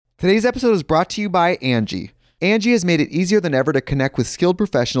Today's episode is brought to you by Angie. Angie has made it easier than ever to connect with skilled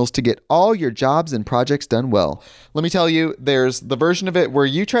professionals to get all your jobs and projects done well. Let me tell you, there's the version of it where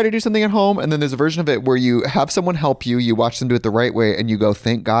you try to do something at home, and then there's a version of it where you have someone help you, you watch them do it the right way, and you go,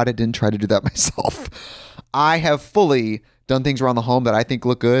 thank God I didn't try to do that myself. I have fully done things around the home that I think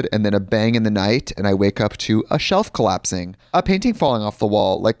look good, and then a bang in the night, and I wake up to a shelf collapsing, a painting falling off the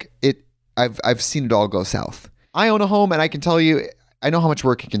wall. I've seen it all go south. I own a home, and I can tell you, I know how much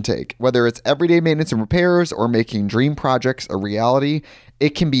work it can take. Whether it's everyday maintenance and repairs or making dream projects a reality,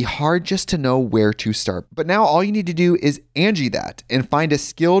 it can be hard just to know where to start. But now all you need to do is Angie that and find a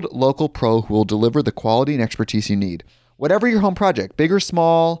skilled local pro who will deliver the quality and expertise you need. Whatever your home project, big or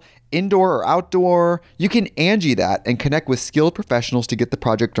small, indoor or outdoor, you can Angie that and connect with skilled professionals to get the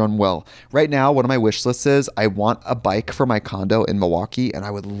project done well. Right now, one of my wish lists is I want a bike for my condo in Milwaukee, and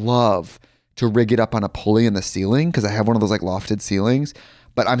I would love to rig it up on a pulley in the ceiling because I have one of those like lofted ceilings,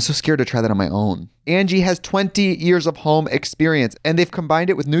 but I'm so scared to try that on my own. Angie has 20 years of home experience, and they've combined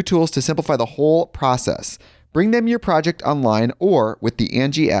it with new tools to simplify the whole process. Bring them your project online or with the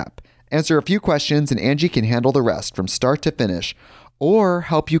Angie app. Answer a few questions and Angie can handle the rest from start to finish, or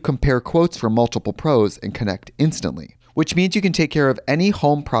help you compare quotes from multiple pros and connect instantly, which means you can take care of any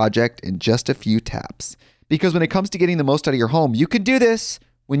home project in just a few taps. Because when it comes to getting the most out of your home, you can do this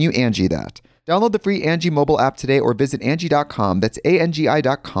when you Angie that. Download the free Angie mobile app today or visit Angie.com. That's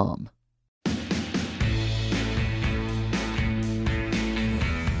ANGI.com.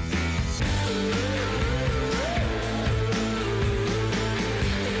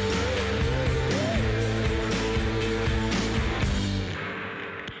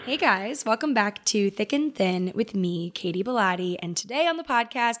 Hey guys, welcome back to Thick and Thin with me, Katie Bellotti, and today on the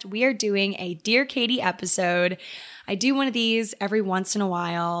podcast, we are doing a Dear Katie episode. I do one of these every once in a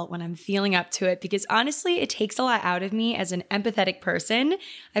while when I'm feeling up to it because honestly, it takes a lot out of me as an empathetic person.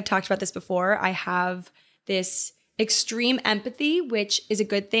 I've talked about this before. I have this extreme empathy, which is a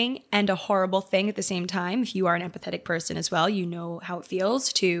good thing and a horrible thing at the same time. If you are an empathetic person as well, you know how it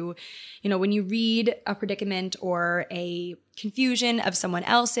feels to, when you read a predicament or a confusion of someone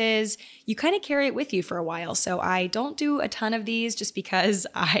else's, you kind of carry it with you for a while. So I don't do a ton of these just because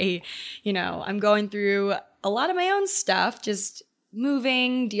I'm going through a lot of my own stuff, just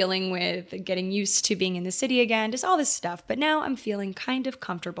moving, dealing with getting used to being in the city again, just all this stuff. But now I'm feeling kind of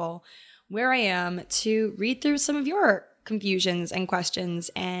comfortable where I am to read through some of your confusions and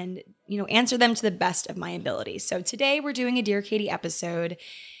questions and, answer them to the best of my ability. So today we're doing a Dear Katie episode,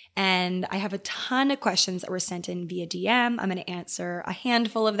 and I have a ton of questions that were sent in via DM. I'm going to answer a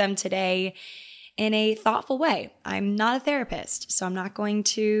handful of them today in a thoughtful way. I'm not a therapist, so I'm not going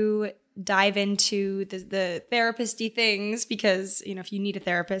to dive into the therapist-y things because, if you need a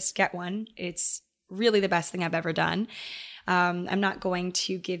therapist, get one. It's really the best thing I've ever done. I'm not going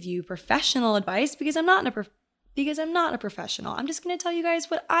to give you professional advice because I'm not a professional. I'm just going to tell you guys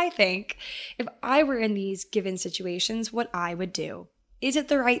what I think if I were in these given situations, what I would do. Is it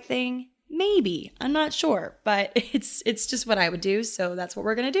the right thing? Maybe. I'm not sure, but it's just what I would do. So that's what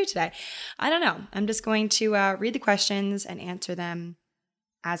we're going to do today. I don't know. I'm just going to read the questions and answer them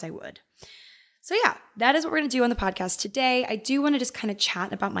as I would. So yeah, that is what we're going to do on the podcast today. I do want to just kind of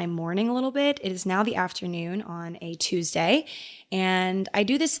chat about my morning a little bit. It is now the afternoon on a Tuesday, and I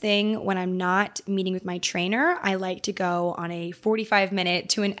do this thing when I'm not meeting with my trainer. I like to go on a 45-minute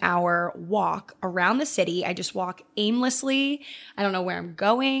to an hour walk around the city. I just walk aimlessly. I don't know where I'm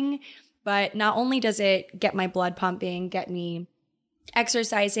going, but not only does it get my blood pumping, get me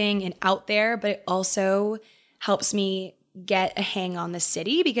exercising and out there, but it also helps me get a hang on the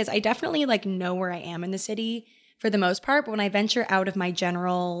city because I definitely know where I am in the city for the most part. But when I venture out of my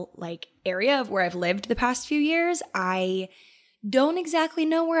general area of where I've lived the past few years, I don't exactly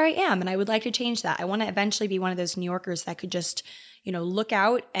know where I am. And I would like to change that. I want to eventually be one of those New Yorkers that could just, look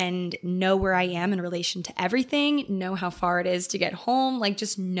out and know where I am in relation to everything, know how far it is to get home,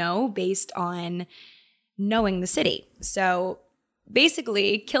 just know based on knowing the city. So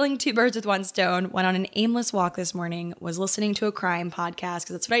basically, killing two birds with one stone, went on an aimless walk this morning, was listening to a crime podcast, because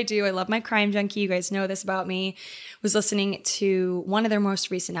that's what I do. I love my crime junkie. You guys know this about me. Was listening to one of their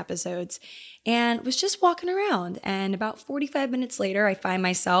most recent episodes and was just walking around. And about 45 minutes later, I find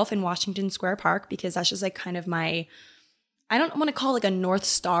myself in Washington Square Park, because that's just kind of my, I don't want to call it a North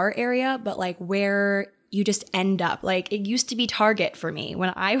Star area, but where you just end up. It used to be Target for me.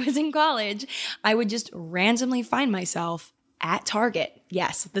 When I was in college, I would just randomly find myself at Target.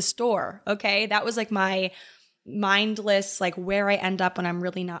 Yes, the store. Okay. That was my mindless, where I end up when I'm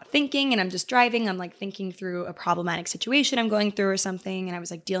really not thinking and I'm just driving. I'm thinking through a problematic situation I'm going through or something. And I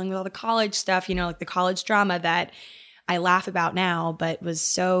was dealing with all the college stuff, the college drama that I laugh about now, but was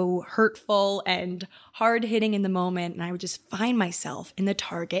so hurtful and hard hitting in the moment. And I would just find myself in the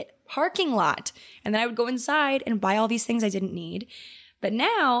Target parking lot. And then I would go inside and buy all these things I didn't need. But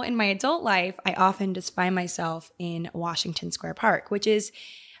now in my adult life, I often just find myself in Washington Square Park, which is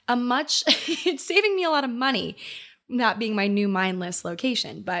it's saving me a lot of money, not being my new mindless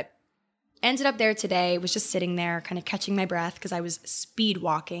location. But ended up there today, was just sitting there kind of catching my breath because I was speed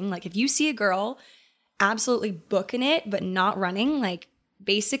walking. Like if you see a girl absolutely booking it, but not running, like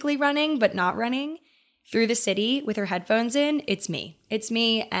basically running, but not running through the city with her headphones in, it's me. It's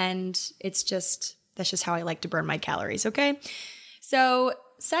me. And that's just how I like to burn my calories. Okay. So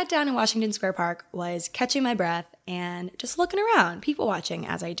sat down in Washington Square Park, was catching my breath and just looking around, people watching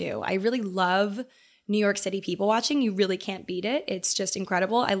as I do. I really love New York City people watching. You really can't beat it. It's just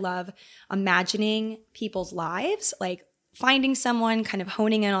incredible. I love imagining people's lives, like finding someone, kind of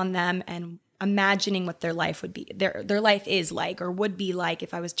honing in on them and imagining what their life would be, their life is like or would be like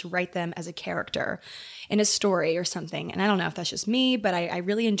if I was to write them as a character in a story or something. And I don't know if that's just me, but I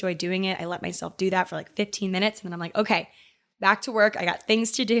really enjoy doing it. I let myself do that for like 15 minutes and then I'm like, okay, back to work. I got things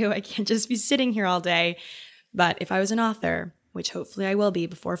to do. I can't just be sitting here all day. But if I was an author, which hopefully I will be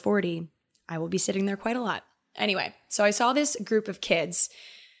before 40, I will be sitting there quite a lot. Anyway, so I saw this group of kids.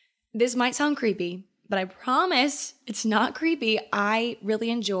 This might sound creepy, but I promise it's not creepy. I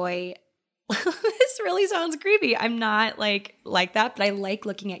really enjoy this really sounds creepy. I'm not like that, but I like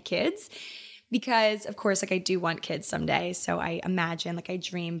looking at kids because, of course, like I do want kids someday. So I imagine, like I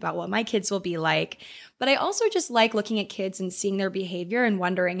dream about what my kids will be like. But I also just like looking at kids and seeing their behavior and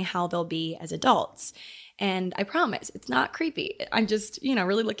wondering how they'll be as adults. And I promise it's not creepy. I'm just,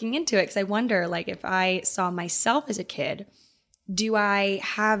 really looking into it because I wonder, like, if I saw myself as a kid, do I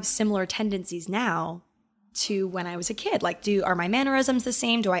have similar tendencies now to when I was a kid? Like, are my mannerisms the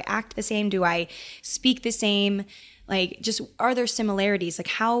same? Do I act the same? Do I speak the same? Like, just are there similarities? Like,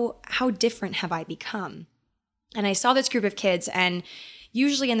 how different have I become? And I saw this group of kids, and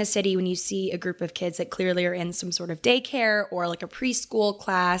usually in the city, when you see a group of kids that clearly are in some sort of daycare or like a preschool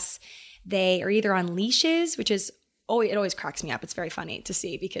class, they are either on leashes, which is it always cracks me up. It's very funny to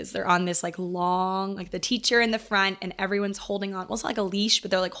see because they're on this like long, like the teacher in the front and everyone's holding on. Well, it's not like a leash,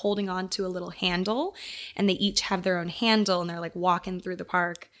 but they're like holding on to a little handle and they each have their own handle and they're like walking through the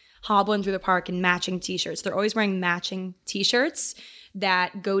park, hobbling through the park in matching t-shirts. They're always wearing matching t-shirts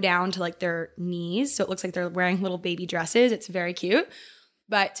that go down to like their knees. So it looks like they're wearing little baby dresses. It's very cute.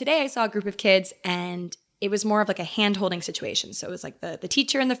 But today I saw a group of kids and it was more of like a hand holding situation. So it was like the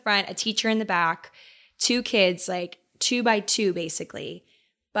teacher in the front, a teacher in the back, two kids, like 2 by 2 basically.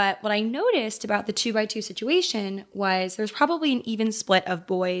 But what I noticed about the 2 by 2 situation was there's probably an even split of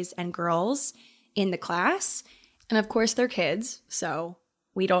boys and girls in the class. And of course they're kids, so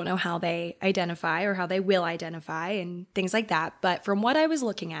we don't know how they identify or how they will identify and things like that. But from what I was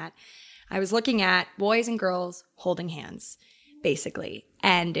looking at boys and girls holding hands, basically.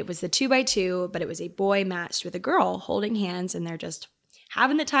 And it was the 2 by 2, but it was a boy matched with a girl holding hands and they're just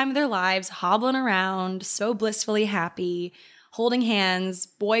having the time of their lives, hobbling around, so blissfully happy, holding hands,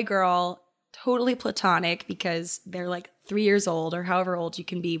 boy, girl, totally platonic because they're like 3 years old or however old you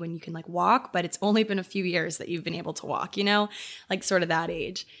can be when you can like walk, but it's only been a few years that you've been able to walk, like sort of that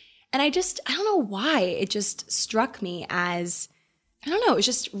age. And I don't know why, it just struck me as, it was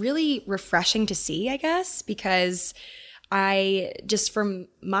just really refreshing to see, I guess, because I just from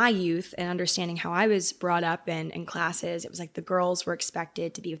my youth and understanding how I was brought up in classes, it was like the girls were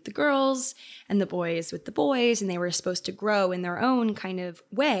expected to be with the girls and the boys with the boys, and they were supposed to grow in their own kind of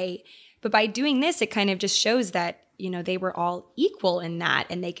way. But by doing this, it kind of just shows that, they were all equal in that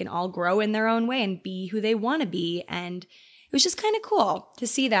and they can all grow in their own way and be who they want to be. And it was just kind of cool to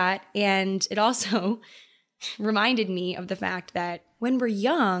see that. And it also reminded me of the fact that when we're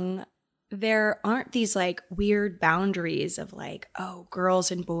young, there aren't these like weird boundaries of like, oh,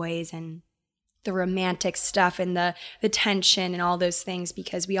 girls and boys and the romantic stuff and the tension and all those things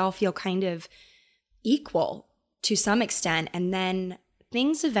because we all feel kind of equal to some extent. And then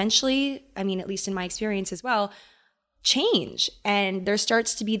things eventually, at least in my experience as well, change. And there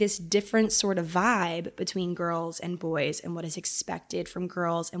starts to be this different sort of vibe between girls and boys and what is expected from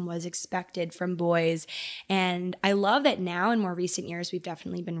girls and what is expected from boys. And I love that now in more recent years, we've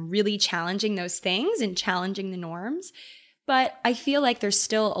definitely been really challenging those things and challenging the norms. But I feel like there's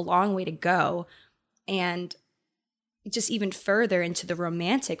still a long way to go. And just even further into the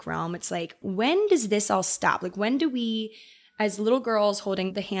romantic realm, it's like, when does this all stop? Like, when do we, as little girls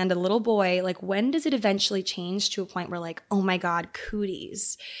holding the hand of a little boy, like when does it eventually change to a point where like, oh my God,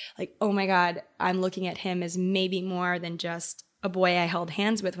 cooties. Like, oh my God, I'm looking at him as maybe more than just a boy I held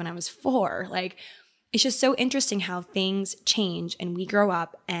hands with when I was 4. Like, it's just so interesting how things change and we grow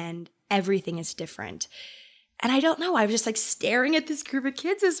up and everything is different. And I don't know, I was just like staring at this group of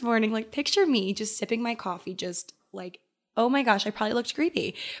kids this morning, like picture me just sipping my coffee, just like, oh my gosh, I probably looked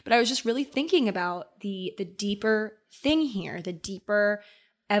creepy. But I was just really thinking about the deeper thing here, the deeper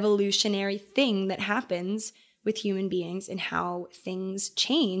evolutionary thing that happens with human beings and how things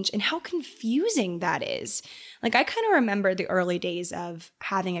change and how confusing that is. Like I kind of remember the early days of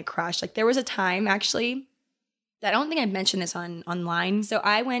having a crush. Like there was a time actually, I don't think I've mentioned this online. So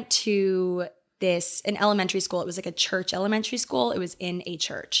I went to an elementary school. It was like a church elementary school. It was in a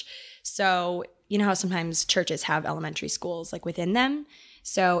church. So you know how sometimes churches have elementary schools like within them?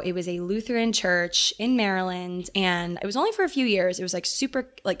 So it was a Lutheran church in Maryland, and it was only for a few years. It was like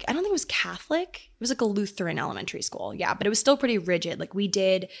super, like, I don't think it was Catholic. It was like a Lutheran elementary school. Yeah, but it was still pretty rigid. Like we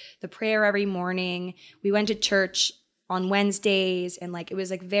did the prayer every morning. We went to church on Wednesdays, and like it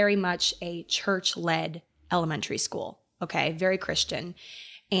was like very much a church-led elementary school. Okay, very Christian.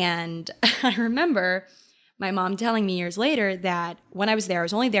 And I remember my mom telling me years later that when I was there, I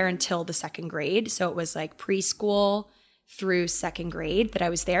was only there until the second grade. So it was like preschool through second grade that I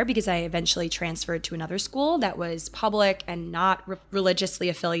was there because I eventually transferred to another school that was public and not religiously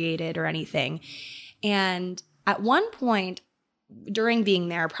affiliated or anything. And at one point during being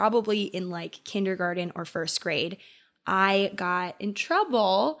there, probably in like kindergarten or first grade, I got in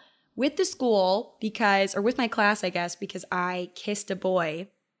trouble with the school or with my class, I guess, because I kissed a boy.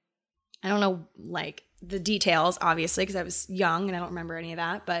 I don't know like the details, obviously, because I was young and I don't remember any of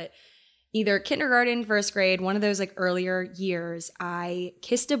that, but either kindergarten, first grade, one of those like earlier years, I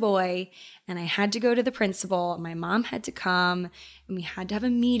kissed a boy and I had to go to the principal. My mom had to come and we had to have a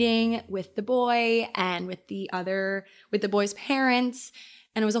meeting with the boy and with the boy's parents.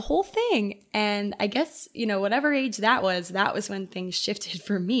 And it was a whole thing. And I guess, whatever age that was when things shifted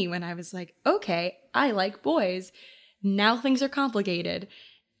for me, when I was like, okay, I like boys. Now things are complicated.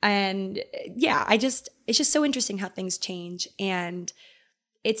 And yeah, it's just so interesting how things change. And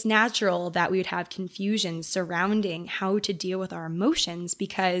it's natural that we would have confusion surrounding how to deal with our emotions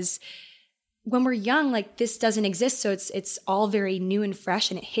because when we're young, like this doesn't exist. So it's all very new and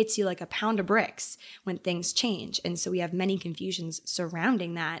fresh and it hits you like a pound of bricks when things change. And so we have many confusions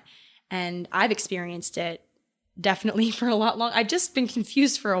surrounding that. And I've experienced it definitely for a lot long. I've just been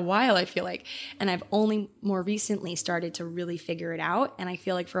confused for a while, I feel like. And I've only more recently started to really figure it out. And I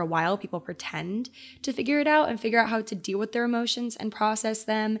feel like for a while, people pretend to figure it out and figure out how to deal with their emotions and process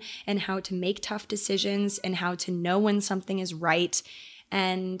them and how to make tough decisions and how to know when something is right.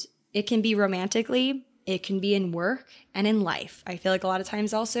 And it can be romantically, it can be in work and in life. I feel like a lot of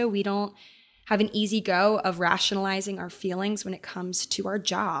times also we don't have an easy go of rationalizing our feelings when it comes to our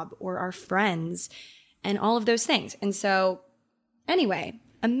job or our friends and all of those things. And so anyway,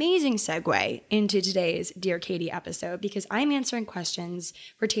 amazing segue into today's Dear Katie episode because I'm answering questions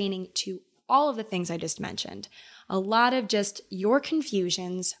pertaining to all of the things I just mentioned. A lot of just your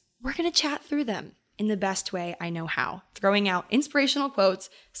confusions. We're going to chat through them in the best way I know how. Throwing out inspirational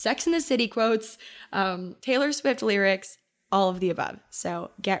quotes, Sex and the City quotes, Taylor Swift lyrics, all of the above. So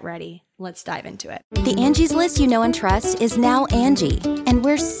get ready. Let's dive into it. The Angie's List you know and trust is now Angie, and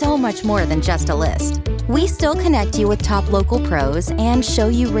we're so much more than just a list. We still connect you with top local pros and show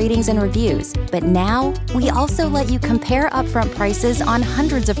you ratings and reviews, but now we also let you compare upfront prices on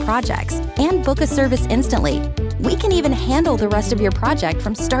hundreds of projects and book a service instantly. We can even handle the rest of your project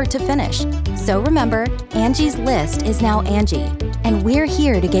from start to finish. So remember, Angie's List is now Angie, and we're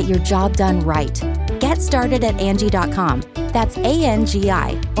here to get your job done right. Get started at Angie.com. That's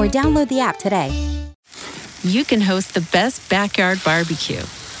ANGI, or download the app today. You can host the best backyard barbecue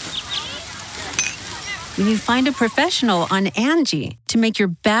when you find a professional on Angie to make your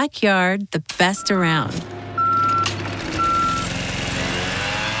backyard the best around.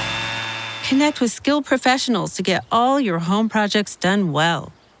 Connect with skilled professionals to get all your home projects done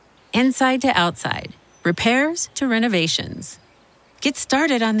well. Inside to outside, repairs to renovations. Get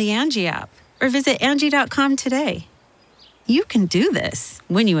started on the Angie app or visit Angie.com today. You can do this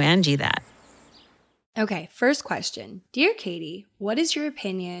when you Angie that. Okay, first question. Dear Katie, what is your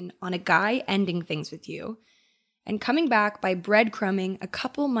opinion on a guy ending things with you and coming back by breadcrumbing a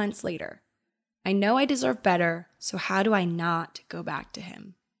couple months later? I know I deserve better, so how do I not go back to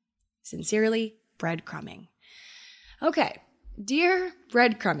him? Sincerely, breadcrumbing. Okay, dear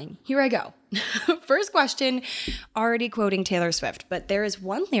breadcrumbing, here I go. First question, already quoting Taylor Swift, but there is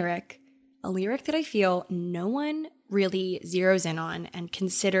one lyric, a lyric that I feel no one really zeroes in on and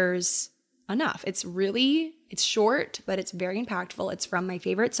considers enough. It's short, but it's very impactful. It's from my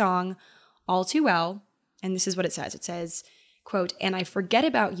favorite song, All Too Well. And this is what it says. It says, quote, "and I forget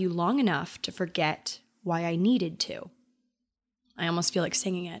about you long enough to forget why I needed to." I almost feel like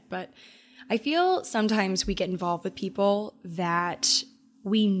singing it, but I feel sometimes we get involved with people that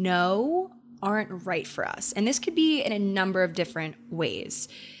we know aren't right for us. And this could be in a number of different ways.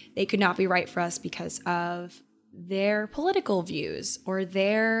 They could not be right for us because of their political views or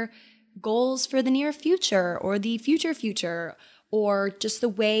their goals for the near future or the future, or just the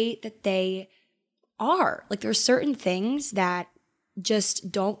way that they are. Like there's certain things that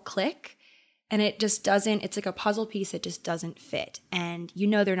just don't click, and it just doesn't, it's like a puzzle piece that just doesn't fit. And you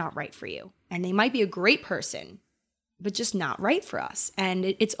know they're not right for you. And they might be a great person, but just not right for us. And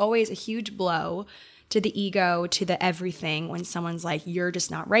it's always a huge blow to the ego, to the everything, when someone's like, "You're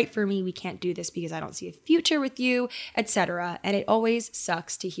just not right for me. We can't do this because I don't see a future with you," etc. And it always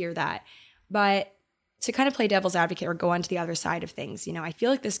sucks to hear that. But to kind of play devil's advocate or go on to the other side of things, I feel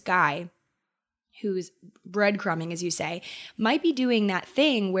like this guy who's breadcrumbing, as you say, might be doing that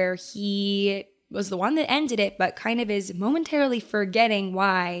thing where he was the one that ended it, but kind of is momentarily forgetting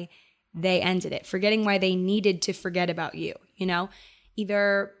why they ended it, forgetting why they needed to forget about you,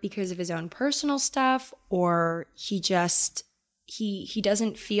 either because of his own personal stuff, or he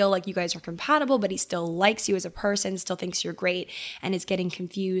doesn't feel like you guys are compatible, but he still likes you as a person, still thinks you're great, and is getting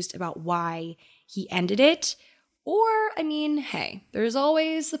confused about why he ended it. Or, hey, there's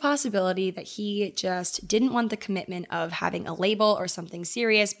always the possibility that he just didn't want the commitment of having a label or something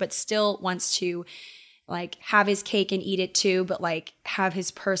serious, but still wants to have his cake and eat it too, but have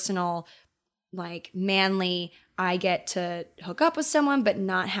his personal, manly, I get to hook up with someone, but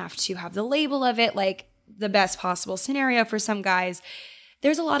not have to have the label of it, the best possible scenario for some guys.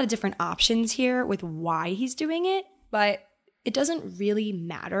 There's a lot of different options here with why he's doing it, but it doesn't really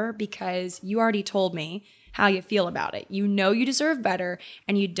matter because you already told me how you feel about it. You know you deserve better,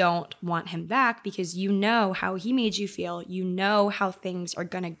 and you don't want him back because you know how he made you feel. You know how things are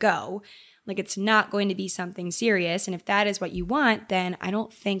going to go. It's not going to be something serious. And if that is what you want, then I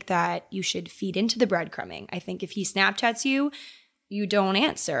don't think that you should feed into the breadcrumbing. I think if he Snapchats you, you don't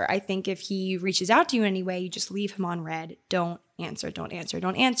answer. I think if he reaches out to you in any way, you just leave him on red. Don't answer.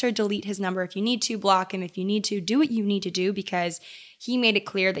 Delete his number if you need to. Block him if you need to. Do what you need to do because he made it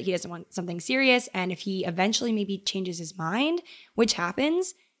clear that he doesn't want something serious. And if he eventually maybe changes his mind, which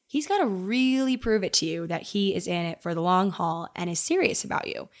happens, he's got to really prove it to you that he is in it for the long haul and is serious about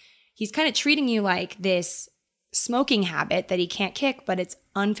you. He's kind of treating you like this smoking habit that he can't kick, but it's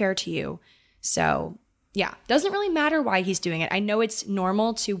unfair to you. So yeah, doesn't really matter why he's doing it. I know it's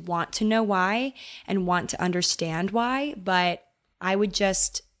normal to want to know why and want to understand why, but I would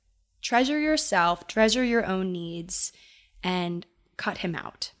just treasure yourself, treasure your own needs, and cut him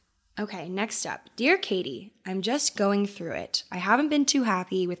out. Okay, next up. Dear Katie, I'm just going through it. I haven't been too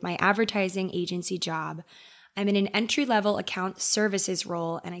happy with my advertising agency job. I'm in an entry-level account services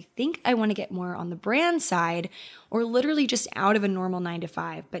role, and I think I want to get more on the brand side or literally just out of a normal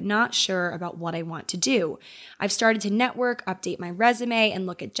 9-to-5, but not sure about what I want to do. I've started to network, update my resume, and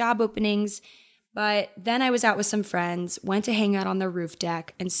look at job openings, but then I was out with some friends, went to hang out on the roof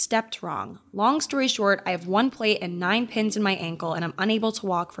deck, and stepped wrong. Long story short, I have 1 plate and 9 pins in my ankle, and I'm unable to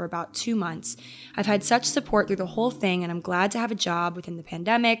walk for about 2 months. I've had such support through the whole thing, and I'm glad to have a job within the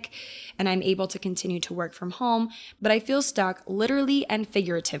pandemic, and I'm able to continue to work from home, but I feel stuck literally and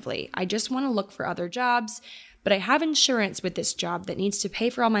figuratively. I just want to look for other jobs, but I have insurance with this job that needs to pay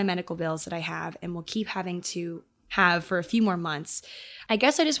for all my medical bills that I have and will keep having to have for a few more months. I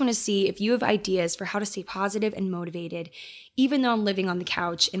guess I just want to see if you have ideas for how to stay positive and motivated, even though I'm living on the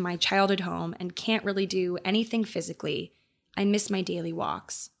couch in my childhood home and can't really do anything physically. I miss my daily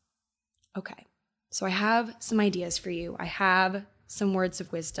walks. Okay, so I have some ideas for you. I have some words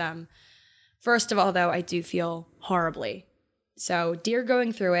of wisdom. First of all, though, I do feel horribly. So, dear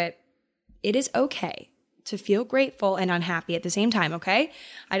going through it, it is okay to feel grateful and unhappy at the same time, okay?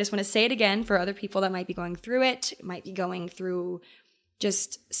 I just want to say it again for other people that might be going through it, might be going through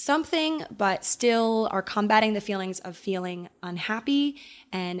just something, but still are combating the feelings of feeling unhappy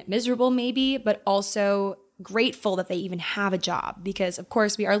and miserable maybe, but also grateful that they even have a job. Because, of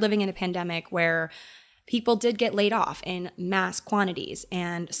course, we are living in a pandemic where people did get laid off in mass quantities,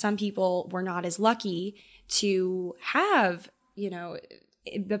 and some people were not as lucky to have,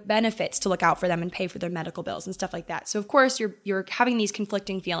 the benefits to look out for them and pay for their medical bills and stuff like that. So of course you're having these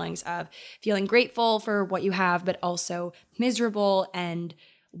conflicting feelings of feeling grateful for what you have, but also miserable and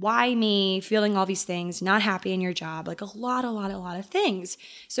why me, feeling all these things, not happy in your job, like a lot of things.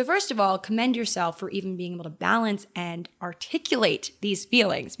 So first of all, commend yourself for even being able to balance and articulate these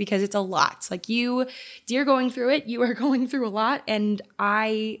feelings, because it's a lot. Like you, dear going through it, you are going through a lot, and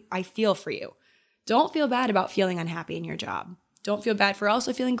I feel for you. Don't feel bad about feeling unhappy in your job. don't feel bad for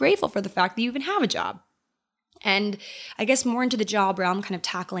also feeling grateful for the fact that you even have a job. And I guess more into the job realm, kind of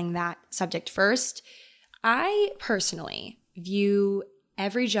tackling that subject first, I personally view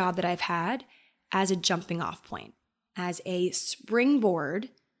every job that I've had as a jumping off point, as a springboard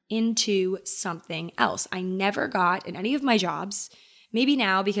into something else. I never got in any of my jobs, maybe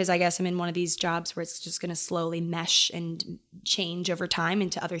now because I guess I'm in one of these jobs where it's just going to slowly mesh and change over time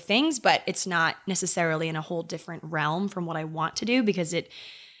into other things, but it's not necessarily in a whole different realm from what I want to do because it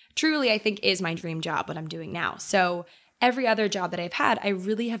truly, I think, is my dream job, what I'm doing now. So every other job that I've had, I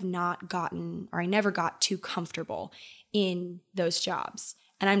really have not gotten, or I never got too comfortable in those jobs.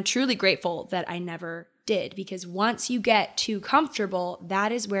 And I'm truly grateful that I never did, because once you get too comfortable,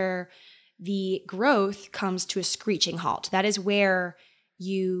 that is where the growth comes to a screeching halt. That is where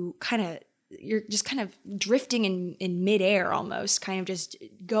you're just kind of drifting in midair almost, kind of just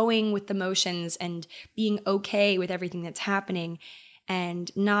going with the motions and being okay with everything that's happening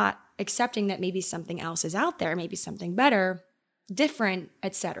and not accepting that maybe something else is out there, maybe something better, different,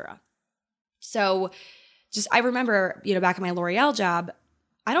 etc. So I remember, back at my L'Oreal job,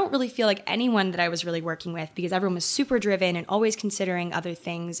 I don't really feel like anyone that I was really working with, because everyone was super driven and always considering other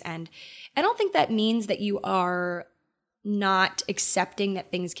things. And I don't think that means that you are not accepting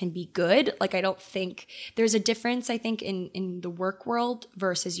that things can be good. Like, I don't think there's a difference, I think, in the work world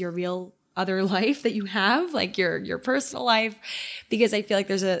versus your real other life that you have, like your personal life, because I feel like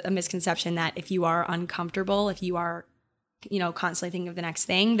there's a misconception that if you are uncomfortable, if you are, constantly thinking of the next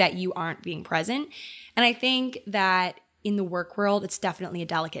thing, that you aren't being present. And I think that in the work world, it's definitely a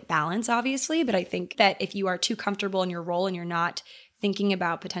delicate balance, obviously, but I think that if you are too comfortable in your role and you're not thinking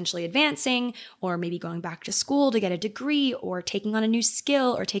about potentially advancing or maybe going back to school to get a degree or taking on a new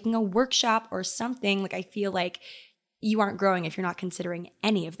skill or taking a workshop or something, like I feel like you aren't growing if you're not considering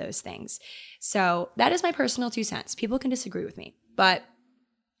any of those things. So that is my personal 2 cents. People can disagree with me, but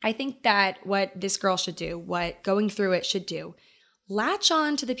I think that what this girl should do, what going through it should do, latch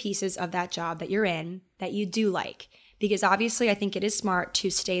on to the pieces of that job that you're in that you do like. Because obviously I think it is smart to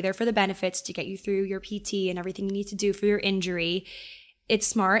stay there for the benefits, to get you through your PT and everything you need to do for your injury. It's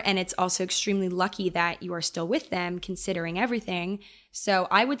smart, and it's also extremely lucky that you are still with them considering everything. So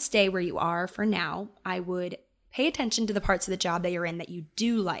I would stay where you are for now. I would pay attention to the parts of the job that you're in that you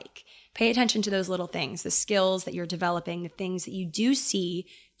do like. Pay attention to those little things, the skills that you're developing, the things that you do see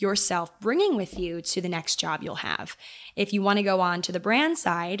yourself bringing with you to the next job you'll have. If you want to go on to the brand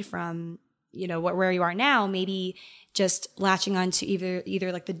side from, where you are now, maybe just latching on to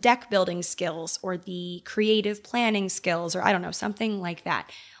either like the deck building skills or the creative planning skills, or I don't know, something like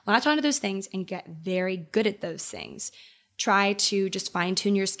that. Latch onto those things and get very good at those things. Try to just fine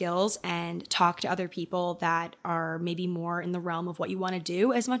tune your skills and talk to other people that are maybe more in the realm of what you want to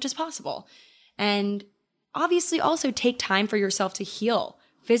do as much as possible. And obviously also take time for yourself to heal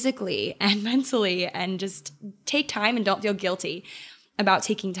physically and mentally, and just take time and don't feel guilty about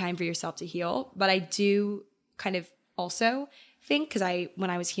taking time for yourself to heal. But I do kind of also think, because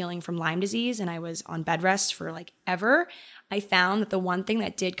when I was healing from Lyme disease and I was on bed rest for like ever, I found that the one thing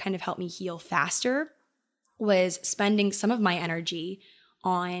that did kind of help me heal faster was spending some of my energy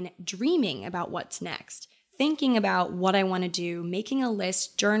on dreaming about what's next, thinking about what I want to do, making a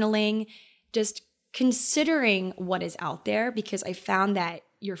list, journaling, just considering what is out there, because I found that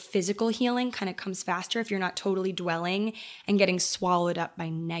your physical healing kind of comes faster if you're not totally dwelling and getting swallowed up by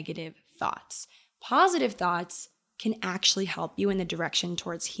negative thoughts. Positive thoughts can actually help you in the direction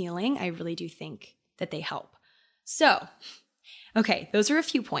towards healing. I really do think that they help. So, okay, those are a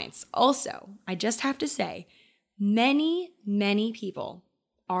few points. Also, I just have to say, many, many people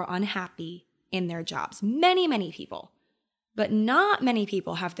are unhappy in their jobs. Many, many people. But not many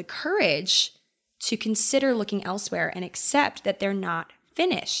people have the courage to consider looking elsewhere and accept that they're not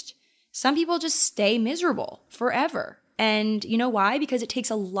finished. Some people just stay miserable forever. And you know why? Because it takes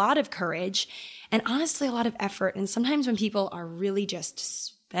a lot of courage and honestly a lot of effort. And sometimes when people are really just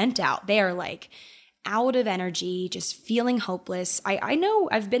spent out, they are like out of energy, just feeling hopeless. I know,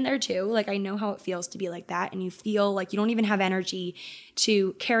 I've been there too. Like, I know how it feels to be like that. And you feel like you don't even have energy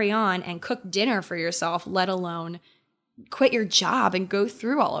to carry on and cook dinner for yourself, let alone quit your job and go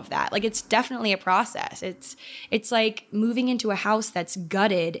through all of that. Like, it's definitely a process. It's like moving into a house that's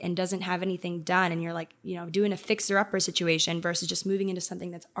gutted and doesn't have anything done, and you're like, doing a fixer-upper situation versus just moving into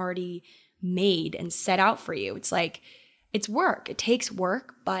something that's already made and set out for you. It's like, it's work. It takes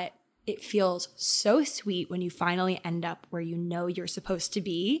work, but it feels so sweet when you finally end up where you're supposed to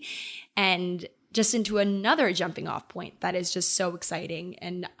be, and just into another jumping off point that is just so exciting.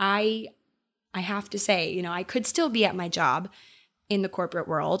 And I have to say, I could still be at my job in the corporate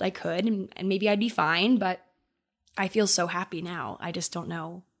world. I could, and maybe I'd be fine, but I feel so happy now. I just don't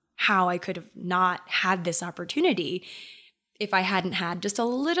know how I could have not had this opportunity if I hadn't had just a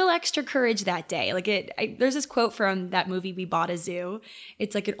little extra courage that day. There's this quote from that movie, We Bought a Zoo.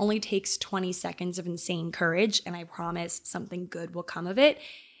 It's like, it only takes 20 seconds of insane courage, and I promise something good will come of it.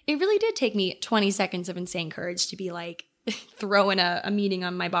 It really did take me 20 seconds of insane courage to be like, throwing a meeting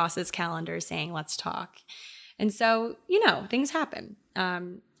on my boss's calendar saying, let's talk. And so, things happen.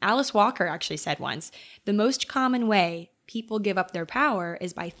 Alice Walker actually said once, the most common way people give up their power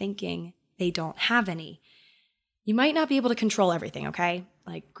is by thinking they don't have any. You might not be able to control everything, okay?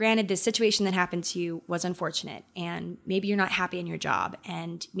 Like, granted, this situation that happened to you was unfortunate, and maybe you're not happy in your job,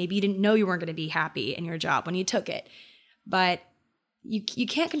 and maybe you didn't know you weren't going to be happy in your job when you took it. But you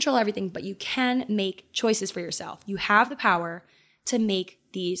can't control everything, but you can make choices for yourself. You have the power to make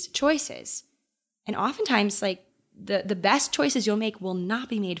these choices. And oftentimes, like, the best choices you'll make will not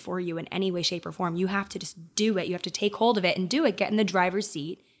be made for you in any way, shape, or form. You have to just do it. You have to take hold of it and do it. Get in the driver's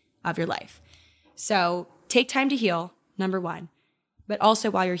seat of your life. So take time to heal, number one. But also,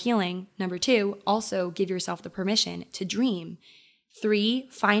 while you're healing, number two, also give yourself the permission to dream. 3,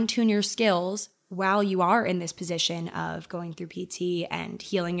 fine-tune your skills while you are in this position of going through PT and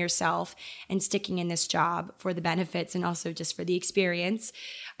healing yourself and sticking in this job for the benefits and also just for the experience.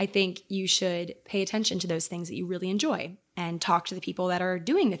 I think you should pay attention to those things that you really enjoy and talk to the people that are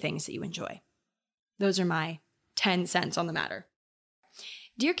doing the things that you enjoy. Those are my 10 cents on the matter.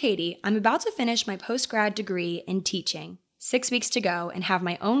 Dear Katie, I'm about to finish my post-grad degree in teaching, 6 weeks to go, and have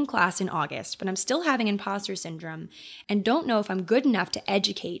my own class in August, but I'm still having imposter syndrome and don't know if I'm good enough to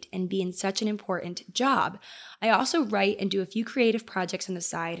educate and be in such an important job. I also write and do a few creative projects on the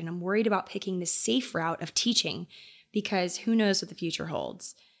side, and I'm worried about picking the safe route of teaching because who knows what the future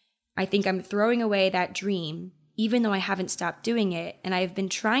holds. I think I'm throwing away that dream, even though I haven't stopped doing it, and I've been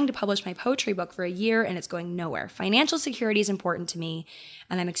trying to publish my poetry book for a year and it's going nowhere. Financial security is important to me,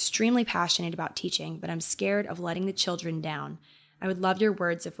 and I'm extremely passionate about teaching, but I'm scared of letting the children down. I would love your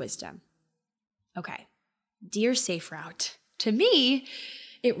words of wisdom. Okay, dear safe route. To me,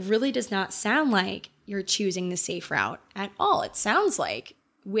 it really does not sound like you're choosing the safe route at all. It sounds like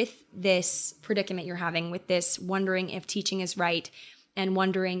with this predicament you're having, with this wondering if teaching is right, and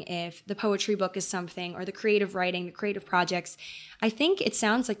wondering if the poetry book is something, or the creative writing, the creative projects, I think it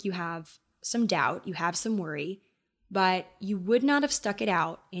sounds like you have some doubt, you have some worry, but you would not have stuck it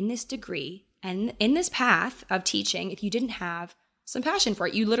out in this degree and in this path of teaching if you didn't have some passion for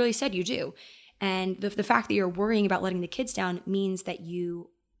it. You literally said you do. And the fact that you're worrying about letting the kids down means that you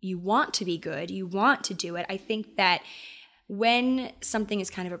want to be good, you want to do it. I think that when something is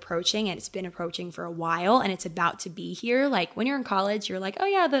kind of approaching, and it's been approaching for a while and it's about to be here, like when you're in college, you're like, oh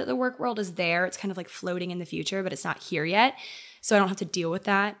yeah, the work world is there. It's kind of like floating in the future, but it's not here yet. So I don't have to deal with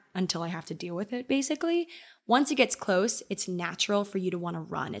that until I have to deal with it, basically. Once it gets close, it's natural for you to want to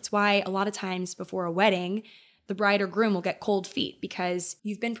run. It's why a lot of times before a wedding, the bride or groom will get cold feet because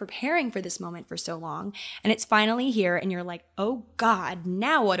you've been preparing for this moment for so long and it's finally here and you're like, oh God,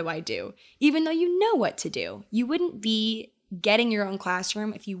 now what do I do? Even though you know what to do. You wouldn't be getting your own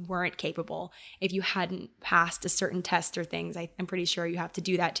classroom if you weren't capable, if you hadn't passed a certain test or things. I'm pretty sure you have to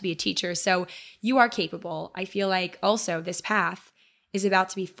do that to be a teacher. So you are capable. I feel like also this path is about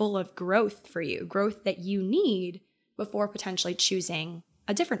to be full of growth for you, growth that you need before potentially choosing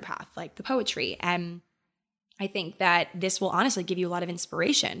a different path like the poetry. And I think that this will honestly give you a lot of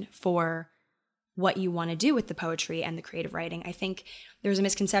inspiration for what you want to do with the poetry and the creative writing. I think there's a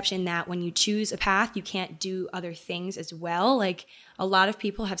misconception that when you choose a path, you can't do other things as well. Like a lot of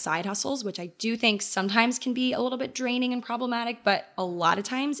people have side hustles, which I do think sometimes can be a little bit draining and problematic, but a lot of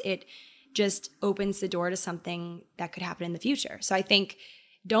times it just opens the door to something that could happen in the future. So I think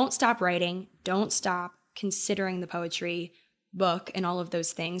don't stop writing, don't stop considering the poetry book and all of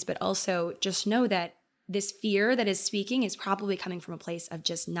those things, but also just know that this fear that is speaking is probably coming from a place of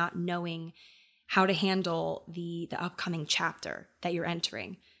just not knowing how to handle the upcoming chapter that you're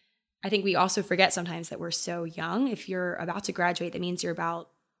entering. I think we also forget sometimes that we're so young. If you're about to graduate, that means you're about,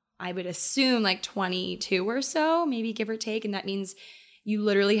 I would assume, like 22 or so, maybe give or take. And that means you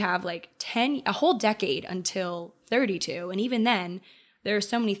literally have like a whole decade until 32. And even then, there are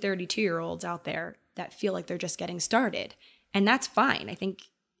so many 32-year-olds out there that feel like they're just getting started. And that's fine. I think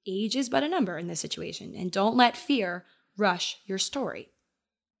age is but a number in this situation. And don't let fear rush your story.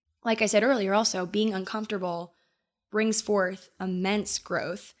 Like I said earlier, also, being uncomfortable brings forth immense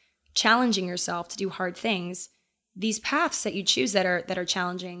growth. Challenging yourself to do hard things, these paths that you choose that are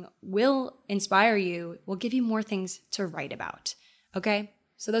challenging will inspire you, will give you more things to write about. Okay?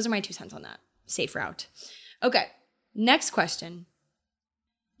 So those are my 2 cents on that. Safe route. Okay, next question.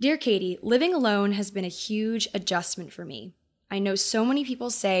 Dear Katie, living alone has been a huge adjustment for me. I know so many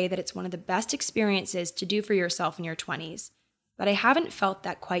people say that it's one of the best experiences to do for yourself in your 20s, but I haven't felt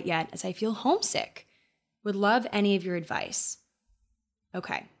that quite yet as I feel homesick. Would love any of your advice.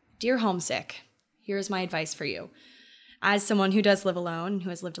 Okay, dear homesick, here's my advice for you. As someone who does live alone, who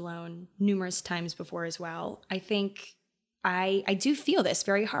has lived alone numerous times before as well, I think I do feel this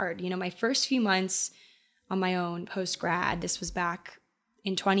very hard. My first few months on my own post-grad, this was back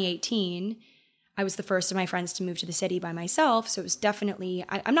in 2018, I was the first of my friends to move to the city by myself. So it was definitely,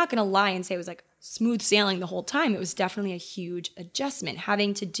 I'm not going to lie and say it was like smooth sailing the whole time. It was definitely a huge adjustment,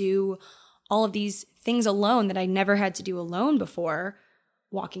 having to do all of these things alone that I never had to do alone before.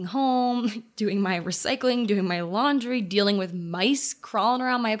 Walking home, doing my recycling, doing my laundry, dealing with mice crawling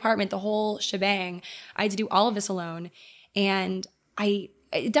around my apartment, the whole shebang. I had to do all of this alone. And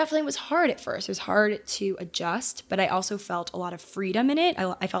it definitely was hard at first. It was hard to adjust, but I also felt a lot of freedom in it.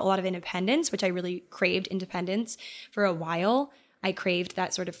 I felt a lot of independence, which I really craved independence for a while. I craved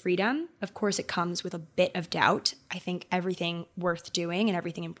that sort of freedom. Of course, it comes with a bit of doubt. I think everything worth doing and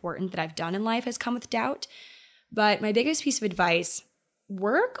everything important that I've done in life has come with doubt. But my biggest piece of advice,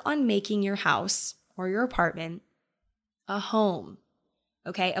 work on making your house or your apartment a home,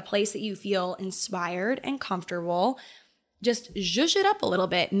 okay? A place that you feel inspired and comfortable. Just zhuzh it up a little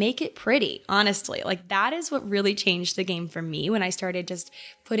bit, make it pretty, honestly. Like that is what really changed the game for me when I started just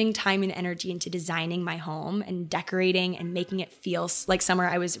putting time and energy into designing my home and decorating and making it feel like somewhere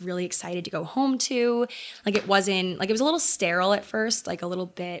I was really excited to go home to. Like it was a little sterile at first, like a little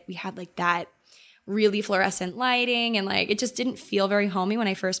bit. We had like that really fluorescent lighting and like it just didn't feel very homey when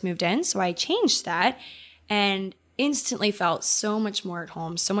I first moved in. So I changed that and instantly felt so much more at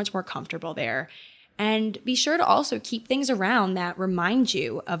home, so much more comfortable there. And be sure to also keep things around that remind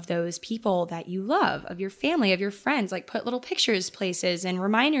you of those people that you love, of your family, of your friends. Like put little pictures places and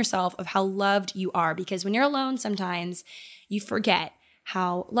remind yourself of how loved you are. Because when you're alone, sometimes you forget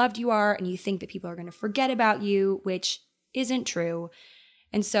how loved you are and you think that people are going to forget about you, which isn't true.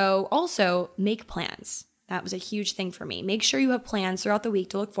 And so also make plans. That was a huge thing for me. Make sure you have plans throughout the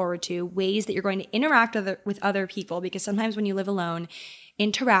week to look forward to, ways that you're going to interact with other people, because sometimes when you live alone,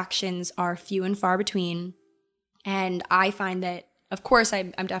 interactions are few and far between. And I find that, of course,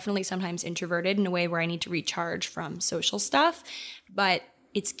 I'm definitely sometimes introverted in a way where I need to recharge from social stuff, but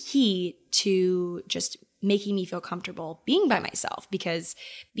it's key to just making me feel comfortable being by myself, because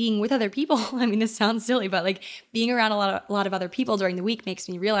being with other people, I mean, this sounds silly, but like being around a lot of other people during the week makes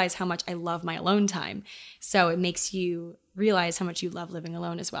me realize how much I love my alone time. So it makes you realize how much you love living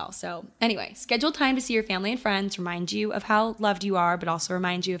alone as well. So anyway, schedule time to see your family and friends, remind you of how loved you are, but also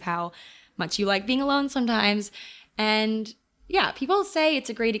remind you of how much you like being alone sometimes. And yeah, people say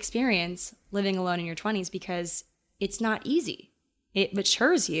it's a great experience living alone in your 20s because it's not easy. It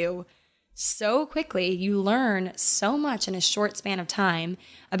matures you so quickly. You learn so much in a short span of time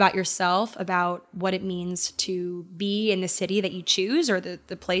about yourself, about what it means to be in the city that you choose or the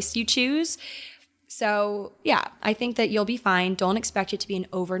place you choose. So yeah, I think that you'll be fine. Don't expect it to be an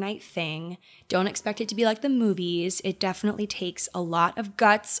overnight thing. Don't expect it to be like the movies. It definitely takes a lot of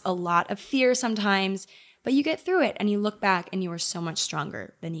guts, a lot of fear sometimes, but you get through it and you look back and you are so much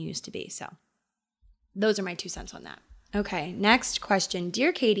stronger than you used to be. So those are my 2 cents on that. Okay, next question.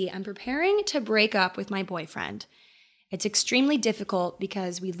 Dear Katie, I'm preparing to break up with my boyfriend. It's extremely difficult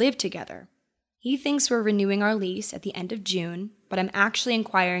because we live together. He thinks we're renewing our lease at the end of June, but I'm actually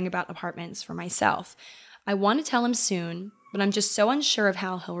inquiring about apartments for myself. I want to tell him soon, but I'm just so unsure of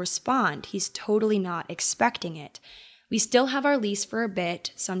how he'll respond. He's totally not expecting it. We still have our lease for a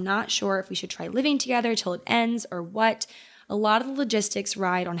bit, so I'm not sure if we should try living together till it ends or what. A lot of the logistics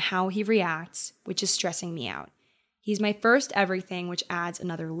ride on how he reacts, which is stressing me out. He's my first everything, which adds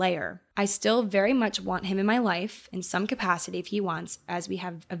another layer. I still very much want him in my life in some capacity if he wants, as we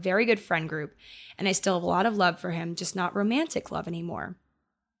have a very good friend group, and I still have a lot of love for him, just not romantic love anymore.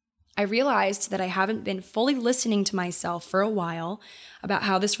 I realized that I haven't been fully listening to myself for a while about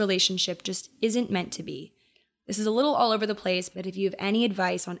how this relationship just isn't meant to be. This is a little all over the place, but if you have any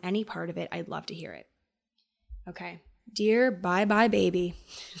advice on any part of it, I'd love to hear it. Okay. Dear Bye Bye Baby.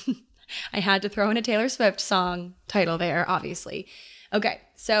 I had to throw in a Taylor Swift song title there, obviously. Okay,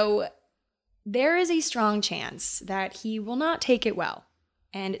 so there is a strong chance that he will not take it well.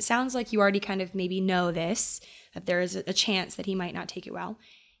 And it sounds like you already kind of maybe know this, that there is a chance that he might not take it well.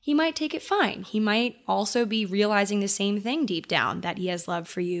 He might take it fine. He might also be realizing the same thing deep down, that he has love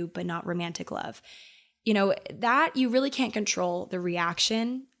for you, but not romantic love. You know, that you really can't control the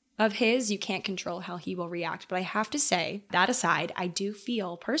reaction of his. You can't control how he will react. But I have to say, that aside, I do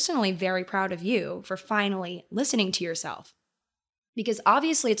feel personally very proud of you for finally listening to yourself. Because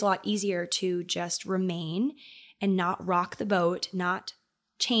obviously it's a lot easier to just remain and not rock the boat, not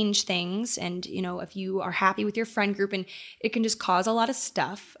change things. And, if you are happy with your friend group, and it can just cause a lot of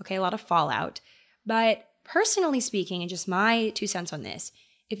stuff, okay, a lot of fallout. But personally speaking, and just my 2 cents on this,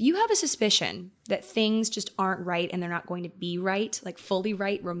 if you have a suspicion that things just aren't right and they're not going to be right, like fully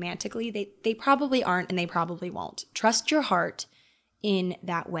right romantically, they probably aren't and they probably won't. Trust your heart in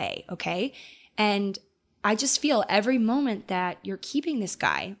that way, okay? And I just feel every moment that you're keeping this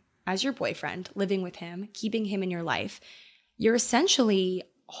guy as your boyfriend, living with him, keeping him in your life, you're essentially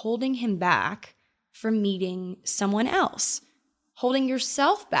holding him back from meeting someone else, holding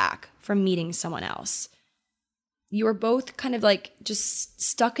yourself back from meeting someone else. You are both kind of like just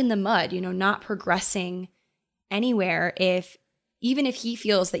stuck in the mud, not progressing anywhere. Even if he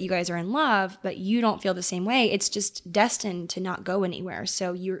feels that you guys are in love, but you don't feel the same way, it's just destined to not go anywhere.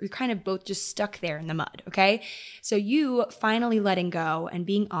 So you're kind of both just stuck there in the mud, okay? So you finally letting go and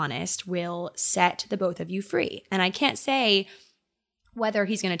being honest will set the both of you free. And I can't say whether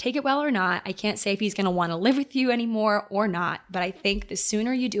he's going to take it well or not. I can't say if he's going to want to live with you anymore or not. But I think the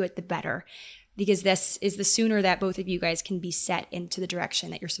sooner you do it, the better. Because this is the sooner that both of you guys can be set into the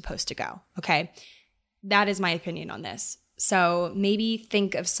direction that you're supposed to go, okay? That is my opinion on this. So maybe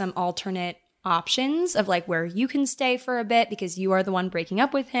think of some alternate options of like where you can stay for a bit because you are the one breaking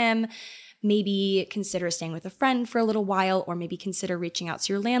up with him. Maybe consider staying with a friend for a little while, or maybe consider reaching out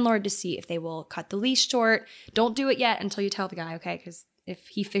to your landlord to see if they will cut the lease short. Don't do it yet until you tell the guy, okay? Because if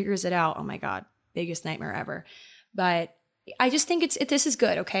he figures it out, oh my God, biggest nightmare ever. But I just think this is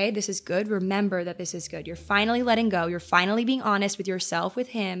good, okay? This is good. Remember that this is good. You're finally letting go. You're finally being honest with yourself, with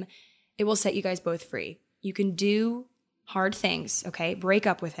him. It will set you guys both free. You can do hard things, okay? Break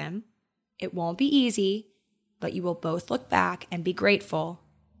up with him. It won't be easy, but you will both look back and be grateful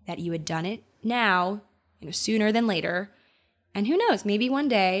that you had done it now, sooner than later. And who knows, maybe one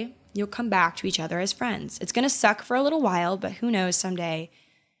day you'll come back to each other as friends. It's going to suck for a little while, but who knows, someday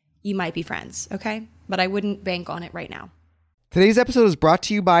you might be friends, okay? But I wouldn't bank on it right now. Today's episode is brought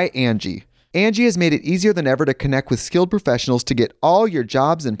to you by Angie. Angie has made it easier than ever to connect with skilled professionals to get all your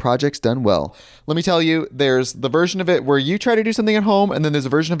jobs and projects done well. Let me tell you, there's the version of it where you try to do something at home, and then there's a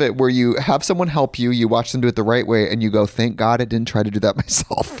version of it where you have someone help you, you watch them do it the right way, and you go, thank God I didn't try to do that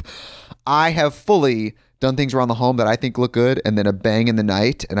myself. I have fully done things around the home that I think look good, and then a bang in the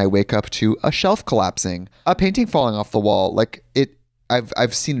night, and I wake up to a shelf collapsing, a painting falling off the wall.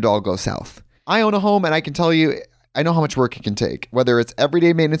 I've seen it all go south. I own a home, and I can tell you, I know how much work it can take. Whether it's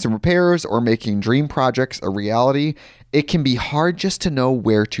everyday maintenance and repairs or making dream projects a reality, it can be hard just to know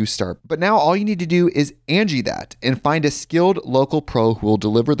where to start. But now all you need to do is Angie that and find a skilled local pro who will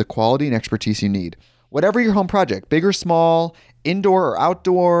deliver the quality and expertise you need. Whatever your home project, big or small, indoor or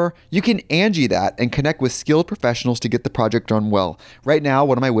outdoor, you can Angie that and connect with skilled professionals to get the project done well. Right now,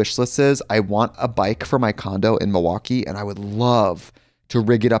 one of my wish lists is I want a bike for my condo in Milwaukee, and I would love to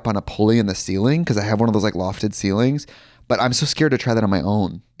rig it up on a pulley in the ceiling because I have one of those like lofted ceilings, but I'm so scared to try that on my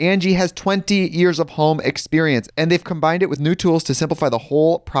own. Angie has 20 years of home experience, and they've combined it with new tools to simplify the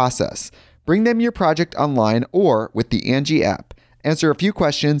whole process. Bring them your project online or with the Angie app. Answer a few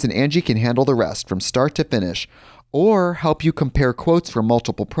questions and Angie can handle the rest from start to finish, or help you compare quotes from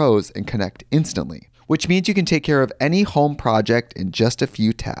multiple pros and connect instantly, which means you can take care of any home project in just a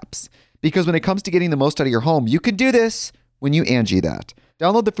few taps. Because when it comes to getting the most out of your home, you can do this when you Angie that.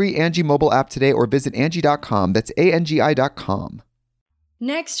 Download the free Angie mobile app today or visit Angie.com. That's ANGI.com.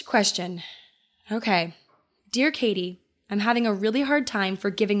 Next question. Okay. Dear Katie, I'm having a really hard time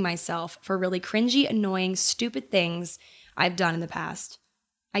forgiving myself for really cringy, annoying, stupid things I've done in the past.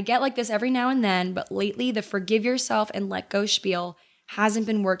 I get like this every now and then, but lately the forgive yourself and let go spiel hasn't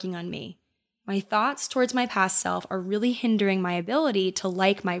been working on me. My thoughts towards my past self are really hindering my ability to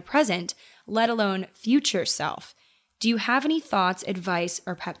like my present, let alone future self. Do you have any thoughts, advice,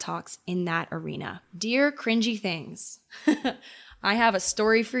 or pep talks in that arena? Dear cringy things, I have a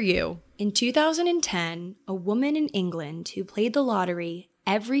story for you. In 2010, a woman in England who played the lottery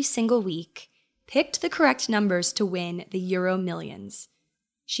every single week picked the correct numbers to win the Euro Millions.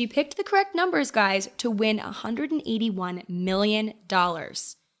 She picked the correct numbers, guys, to win $181 million.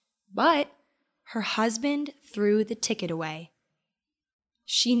 But her husband threw the ticket away.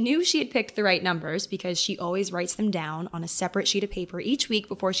 She knew she had picked the right numbers because she always writes them down on a separate sheet of paper each week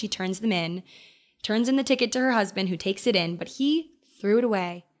before she turns them in, turns in the ticket to her husband who takes it in, but he threw it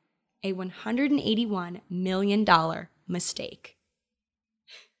away. A $181 million mistake.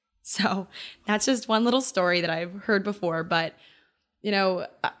 So that's just one little story that I've heard before, but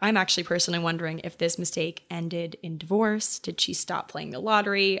I'm actually personally wondering if this mistake ended in divorce. Did she stop playing the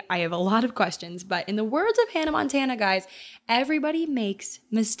lottery? I have a lot of questions, but in the words of Hannah Montana, guys, everybody makes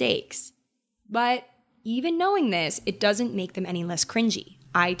mistakes. But even knowing this, it doesn't make them any less cringy.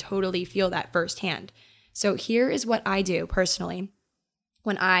 I totally feel that firsthand. So here is what I do personally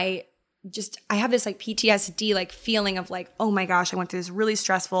when I have this like PTSD like feeling of like, oh my gosh, I went through this really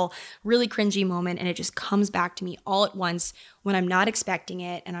stressful, really cringy moment, and it just comes back to me all at once when I'm not expecting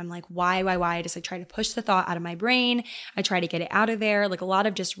it. And I'm like, why? I just like try to push the thought out of my brain. I try to get it out of there. Like a lot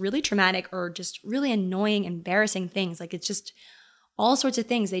of just really traumatic or just really annoying, embarrassing things. Like it's just all sorts of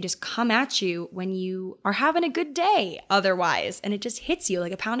things. They just come at you when you are having a good day otherwise. And it just hits you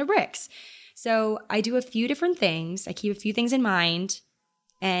like a pound of bricks. So I do a few different things. I keep a few things in mind.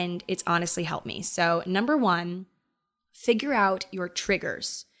 And it's honestly helped me. So number one, figure out your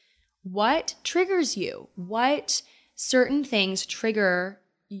triggers. What triggers you? What certain things trigger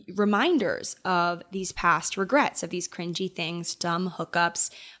reminders of these past regrets, of these cringy things, dumb hookups,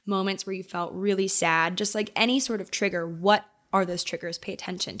 moments where you felt really sad, just like any sort of trigger. What are those triggers? Pay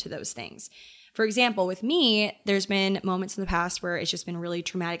attention to those things. For example, with me, there's been moments in the past where it's just been really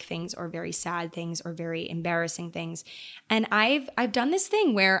traumatic things or very sad things or very embarrassing things. And I've done this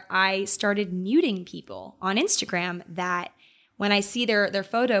thing where I started muting people on Instagram that when I see their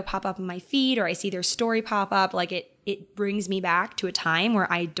photo pop up on my feed or I see their story pop up, like it brings me back to a time where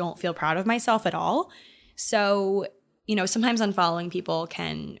I don't feel proud of myself at all. So, sometimes unfollowing people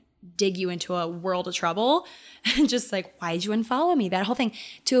can dig you into a world of trouble. Just like, why did you unfollow me? That whole thing.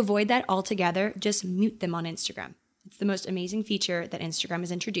 To avoid that altogether, just mute them on Instagram. It's the most amazing feature that Instagram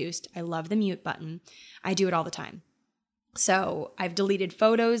has introduced. I love the mute button. I do it all the time. So I've deleted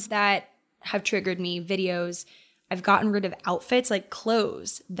photos that have triggered me, videos. I've gotten rid of outfits like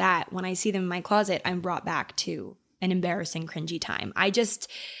clothes that when I see them in my closet, I'm brought back to an embarrassing, cringy time.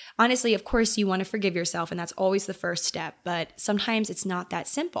 Honestly, of course, you want to forgive yourself, and that's always the first step. But sometimes it's not that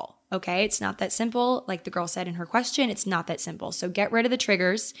simple, okay? It's not that simple. Like the girl said in her question, it's not that simple. So get rid of the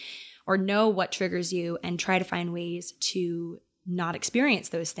triggers or know what triggers you and try to find ways to not experience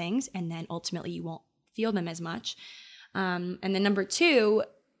those things. And then ultimately you won't feel them as much. And then number two,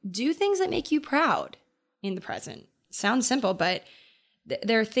 do things that make you proud in the present. Sounds simple, but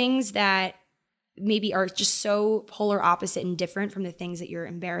there are things that maybe are just so polar opposite and different from the things that you're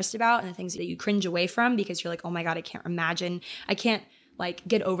embarrassed about and the things that you cringe away from because you're like, oh my God, I can't like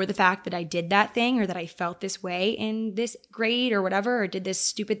get over the fact that I did that thing or that I felt this way in this grade or whatever, or did this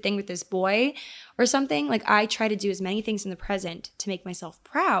stupid thing with this boy or something. Like I try to do as many things in the present to make myself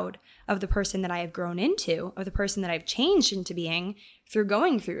proud of the person that I have grown into, of the person that I've changed into being through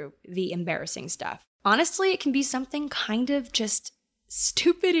going through the embarrassing stuff. Honestly, it can be something kind of just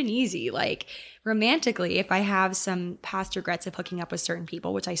stupid and easy. Like romantically, if I have some past regrets of hooking up with certain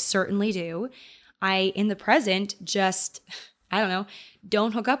people, which I certainly do, I, in the present,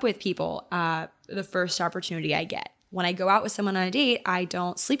 don't hook up with people the first opportunity I get. When I go out with someone on a date, I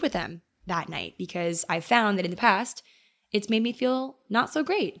don't sleep with them that night because I've found that in the past, it's made me feel not so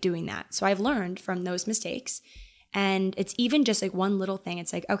great doing that. So I've learned from those mistakes. And it's even just like one little thing.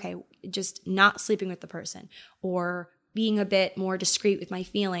 It's like, okay, just not sleeping with the person or being a bit more discreet with my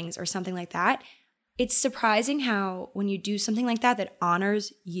feelings or something like that. It's surprising how when you do something like that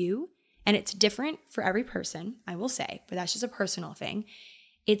honors you, and it's different for every person, I will say, but that's just a personal thing.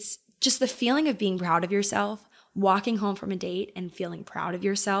 It's just the feeling of being proud of yourself, walking home from a date and feeling proud of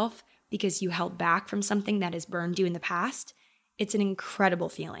yourself because you held back from something that has burned you in the past. It's an incredible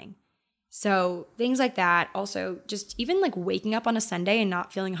feeling. So things like that. Also, just even like waking up on a Sunday and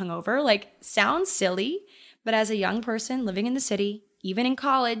not feeling hungover, like sounds silly, but as a young person living in the city, even in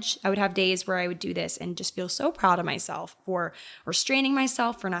college, I would have days where I would do this and just feel so proud of myself for restraining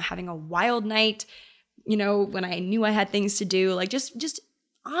myself, for not having a wild night, when I knew I had things to do, like just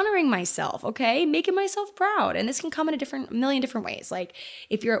honoring myself, okay? Making myself proud. And this can come in a million different ways. Like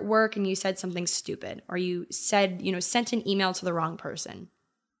if you're at work and you said something stupid or you said, sent an email to the wrong person,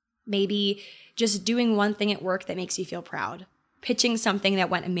 maybe just doing one thing at work that makes you feel proud. Pitching something that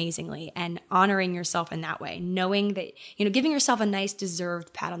went amazingly and honoring yourself in that way, knowing that, giving yourself a nice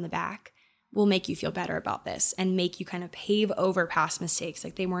deserved pat on the back will make you feel better about this and make you kind of pave over past mistakes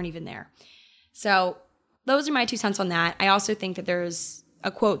like they weren't even there. So those are my 2 cents on that. I also think that there's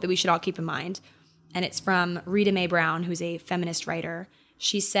a quote that we should all keep in mind, and it's from Rita Mae Brown, who's a feminist writer.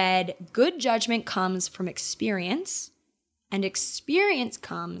 She said, "Good judgment comes from experience, and experience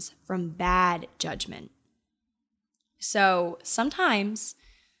comes from bad judgment." So sometimes,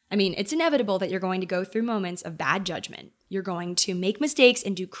 it's inevitable that you're going to go through moments of bad judgment. You're going to make mistakes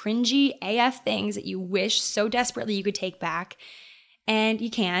and do cringy AF things that you wish so desperately you could take back. And you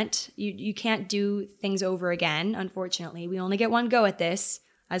can't do things over again, unfortunately. We only get one go at this,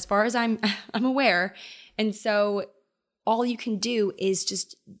 as far as I'm aware. And so all you can do is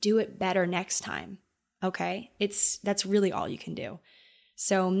just do it better next time. Okay? That's really all you can do.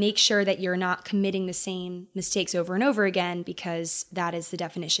 So make sure that you're not committing the same mistakes over and over again, because that is the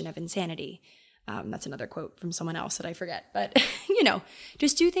definition of insanity. That's another quote from someone else that I forget. But,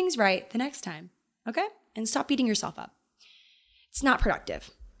 just do things right the next time. Okay? And stop beating yourself up. It's not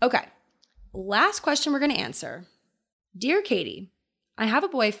productive. Okay. Last question we're going to answer. Dear Katie, I have a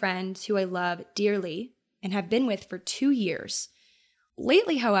boyfriend who I love dearly and have been with for 2 years.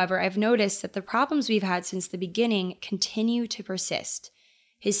 Lately, however, I've noticed that the problems we've had since the beginning continue to persist.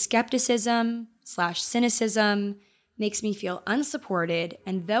 His skepticism/cynicism makes me feel unsupported,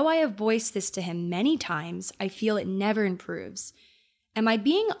 and though I have voiced this to him many times, I feel it never improves. Am I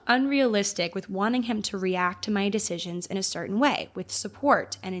being unrealistic with wanting him to react to my decisions in a certain way, with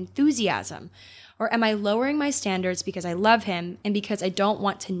support and enthusiasm? Or am I lowering my standards because I love him and because I don't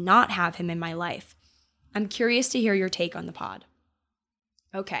want to not have him in my life? I'm curious to hear your take on the pod.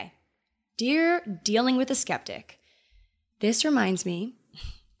 Okay. Dear Dealing with a Skeptic, this reminds me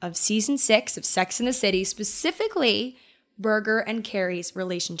of season 6 of Sex and the City, specifically Berger and Carrie's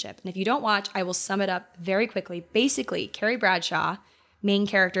relationship. And if you don't watch, I will sum it up very quickly. Basically, Carrie Bradshaw, main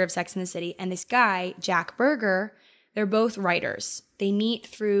character of Sex and the City, and this guy, Jack Berger, they're both writers. They meet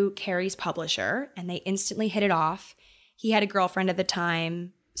through Carrie's publisher, and they instantly hit it off. He had a girlfriend at the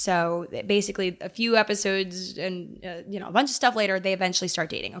time. So basically, a few episodes and a bunch of stuff later, they eventually start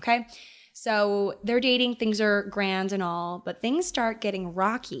dating, okay? So they're dating, things are grand and all, but things start getting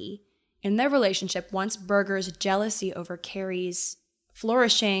rocky in their relationship once Berger's jealousy over Carrie's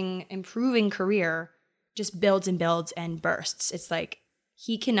flourishing, improving career just builds and builds and bursts. It's like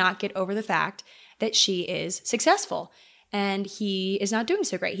he cannot get over the fact that she is successful and he is not doing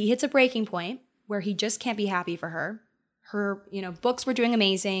so great. He hits a breaking point where he just can't be happy for her. Her, books were doing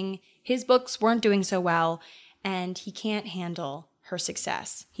amazing. His books weren't doing so well, and he can't handle her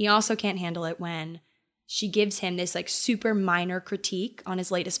success. He also can't handle it when she gives him this like super minor critique on his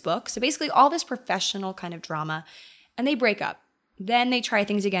latest book. So basically all this professional kind of drama, and they break up. Then they try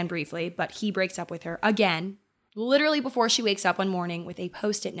things again briefly, but he breaks up with her again, literally before she wakes up one morning with a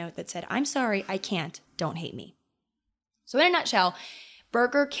Post-it note that said, "I'm sorry, I can't, don't hate me." So in a nutshell,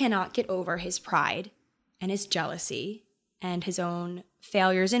 Berger cannot get over his pride and his jealousy and his own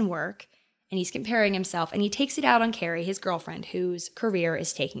failures in work, and he's comparing himself, and he takes it out on Carrie, his girlfriend, whose career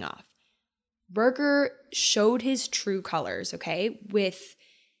is taking off. Berger showed his true colors, okay, with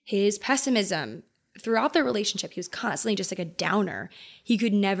his pessimism. Throughout their relationship, he was constantly just like a downer. He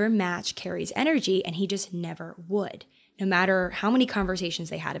could never match Carrie's energy, and he just never would. No matter how many conversations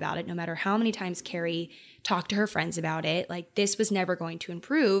they had about it, no matter how many times Carrie talked to her friends about it, like this was never going to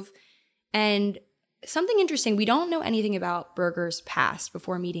improve. And something interesting, we don't know anything about Berger's past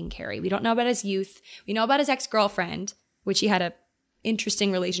before meeting Carrie. We don't know about his youth. We know about his ex-girlfriend, which he had a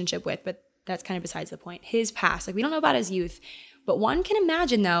interesting relationship with, but that's kind of besides the point. His past, we don't know about his youth. But one can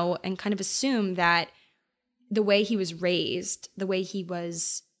imagine, though, and kind of assume that the way he was raised, the way he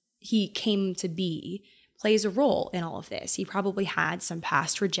came to be, plays a role in all of this. He probably had some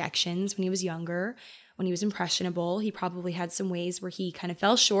past rejections when he was younger, when he was impressionable. He probably had some ways where he kind of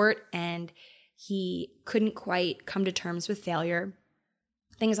fell short and he couldn't quite come to terms with failure,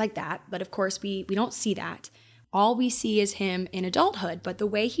 things like that. But of course, we don't see that. All we see is him in adulthood. But the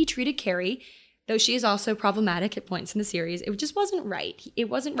way he treated Carrie, though she is also problematic at points in the series, it just wasn't right. It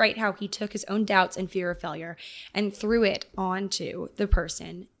wasn't right how he took his own doubts and fear of failure and threw it onto the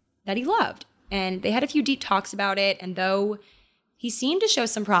person that he loved. And they had a few deep talks about it. And though he seemed to show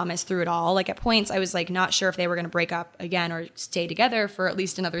some promise through it all, like at points I was like not sure if they were going to break up again or stay together for at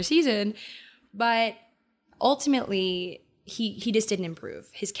least another season. But ultimately, he just didn't improve.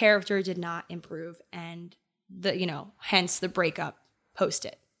 His character did not improve, and hence the breakup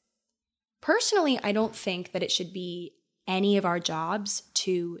Post-it. Personally, I don't think that it should be any of our jobs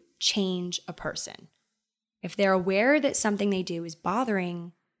to change a person. If they're aware that something they do is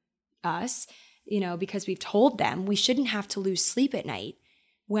bothering us, because we've told them, we shouldn't have to lose sleep at night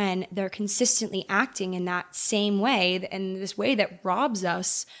when they're consistently acting in that same way, and this way that robs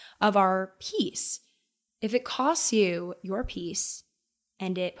us of our peace. If it costs you your peace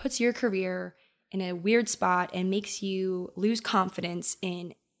and it puts your career in a weird spot and makes you lose confidence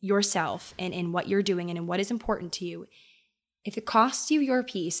in yourself and in what you're doing and in what is important to you, if it costs you your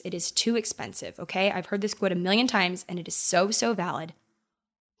peace, it is too expensive, okay? I've heard this quote a million times and it is so, so valid.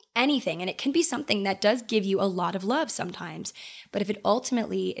 anything. And it can be something that does give you a lot of love sometimes. But if it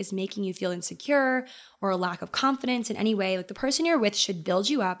ultimately is making you feel insecure or a lack of confidence in any way, like the person you're with should build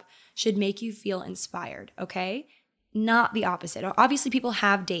you up, should make you feel inspired, okay? Not the opposite. Obviously, people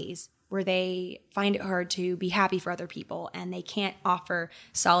have days where they find it hard to be happy for other people and they can't offer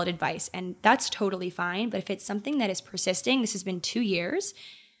solid advice. And that's totally fine. But if it's something that is persisting, this has been 2 years,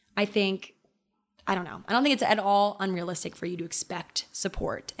 I don't know. I don't think it's at all unrealistic for you to expect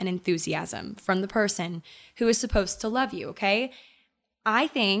support and enthusiasm from the person who is supposed to love you, okay? I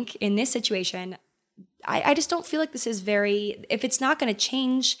think in this situation, I just don't feel like this is if it's not going to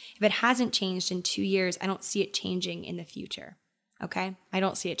change, if it hasn't changed in 2 years, I don't see it changing in the future, okay? I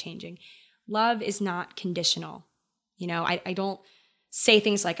don't see it changing. Love is not conditional. I don't say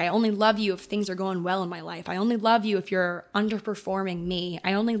things like, I only love you if things are going well in my life. I only love you if you're underperforming me.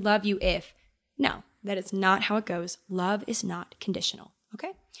 I only love you if... No, that is not how it goes. Love is not conditional,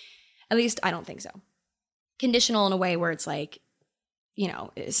 okay? At least I don't think so. Conditional in a way where it's like,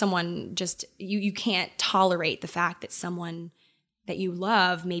 someone just, you can't tolerate the fact that someone that you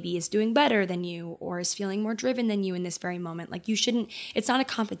love maybe is doing better than you or is feeling more driven than you in this very moment. Like it's not a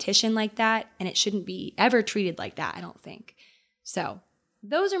competition like that, and it shouldn't be ever treated like that, I don't think. So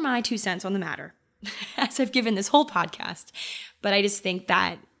those are my 2 cents on the matter, as I've given this whole podcast. But I just think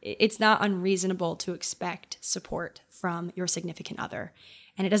that it's not unreasonable to expect support from your significant other.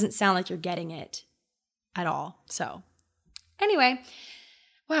 And it doesn't sound like you're getting it at all. So anyway,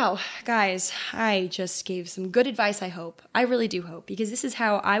 wow, guys, I just gave some good advice, I hope. I really do hope, because this is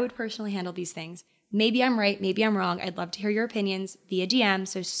how I would personally handle these things. Maybe I'm right, maybe I'm wrong. I'd love to hear your opinions via DM,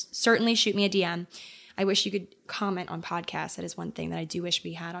 so certainly shoot me a DM. I wish you could comment on podcasts. That is one thing that I do wish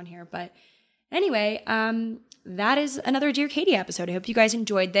we had on here. But anyway, that is another Dear Katie episode. I hope you guys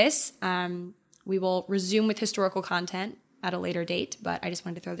enjoyed this. We will resume with historical content at a later date, but I just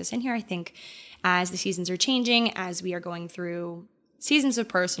wanted to throw this in here. I think as the seasons are changing, as we are going through seasons of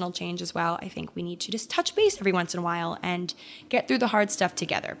personal change as well, I think we need to just touch base every once in a while and get through the hard stuff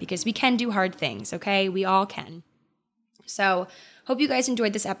together, because we can do hard things, okay? We all can. So hope you guys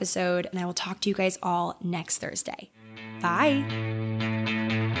enjoyed this episode, and I will talk to you guys all next Thursday. Bye.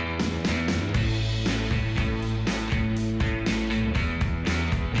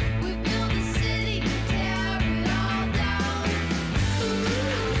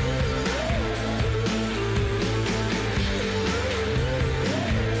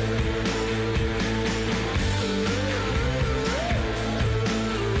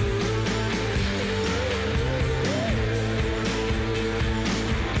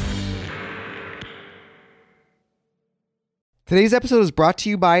 Today's episode is brought to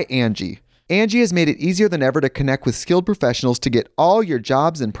you by Angie. Angie has made it easier than ever to connect with skilled professionals to get all your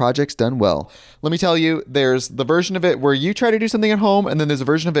jobs and projects done well. Let me tell you, there's the version of it where you try to do something at home, and then there's a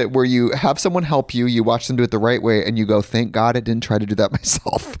version of it where you have someone help you, you watch them do it the right way, and you go, thank God I didn't try to do that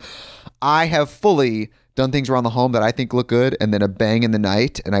myself. I have fully done things around the home that I think look good, and then a bang in the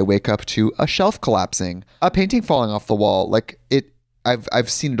night, and I wake up to a shelf collapsing, a painting falling off the wall. I've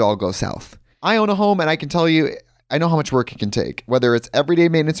seen it all go south. I own a home, and I can tell you, I know how much work it can take. Whether it's everyday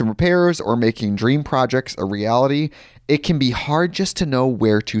maintenance and repairs or making dream projects a reality, it can be hard just to know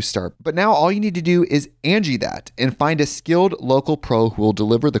where to start. But now all you need to do is Angie that and find a skilled local pro who will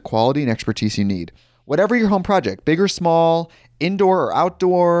deliver the quality and expertise you need. Whatever your home project, big or small, indoor or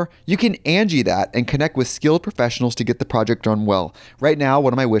outdoor, you can Angie that and connect with skilled professionals to get the project done well. Right now,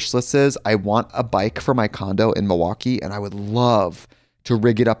 one of my wish lists is I want a bike for my condo in Milwaukee, and I would love to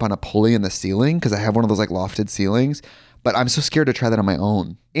rig it up on a pulley in the ceiling because I have one of those lofted ceilings, but I'm so scared to try that on my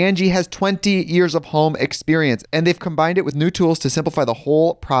own. Angie has 20 years of home experience, and they've combined it with new tools to simplify the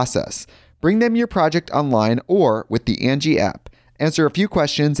whole process. Bring them your project online or with the Angie app. Answer a few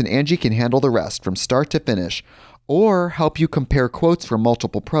questions and Angie can handle the rest from start to finish, or help you compare quotes from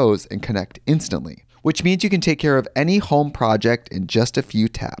multiple pros and connect instantly, which means you can take care of any home project in just a few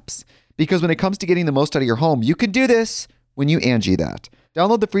taps. Because when it comes to getting the most out of your home, you can do this when you Angie that.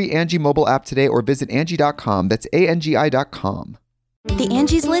 Download the free Angie mobile app today or visit Angie.com. That's ANGI.com. The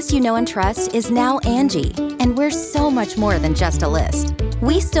Angie's List you know and trust is now Angie, and we're so much more than just a list.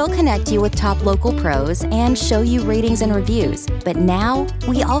 We still connect you with top local pros and show you ratings and reviews, but now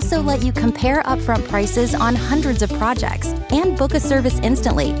we also let you compare upfront prices on hundreds of projects and book a service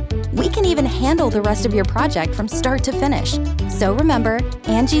instantly. We can even handle the rest of your project from start to finish. So remember,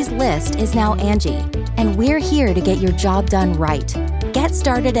 Angie's List is now Angie, and we're here to get your job done right. Get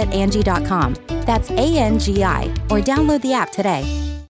started at Angie.com. That's ANGI, or download the app today.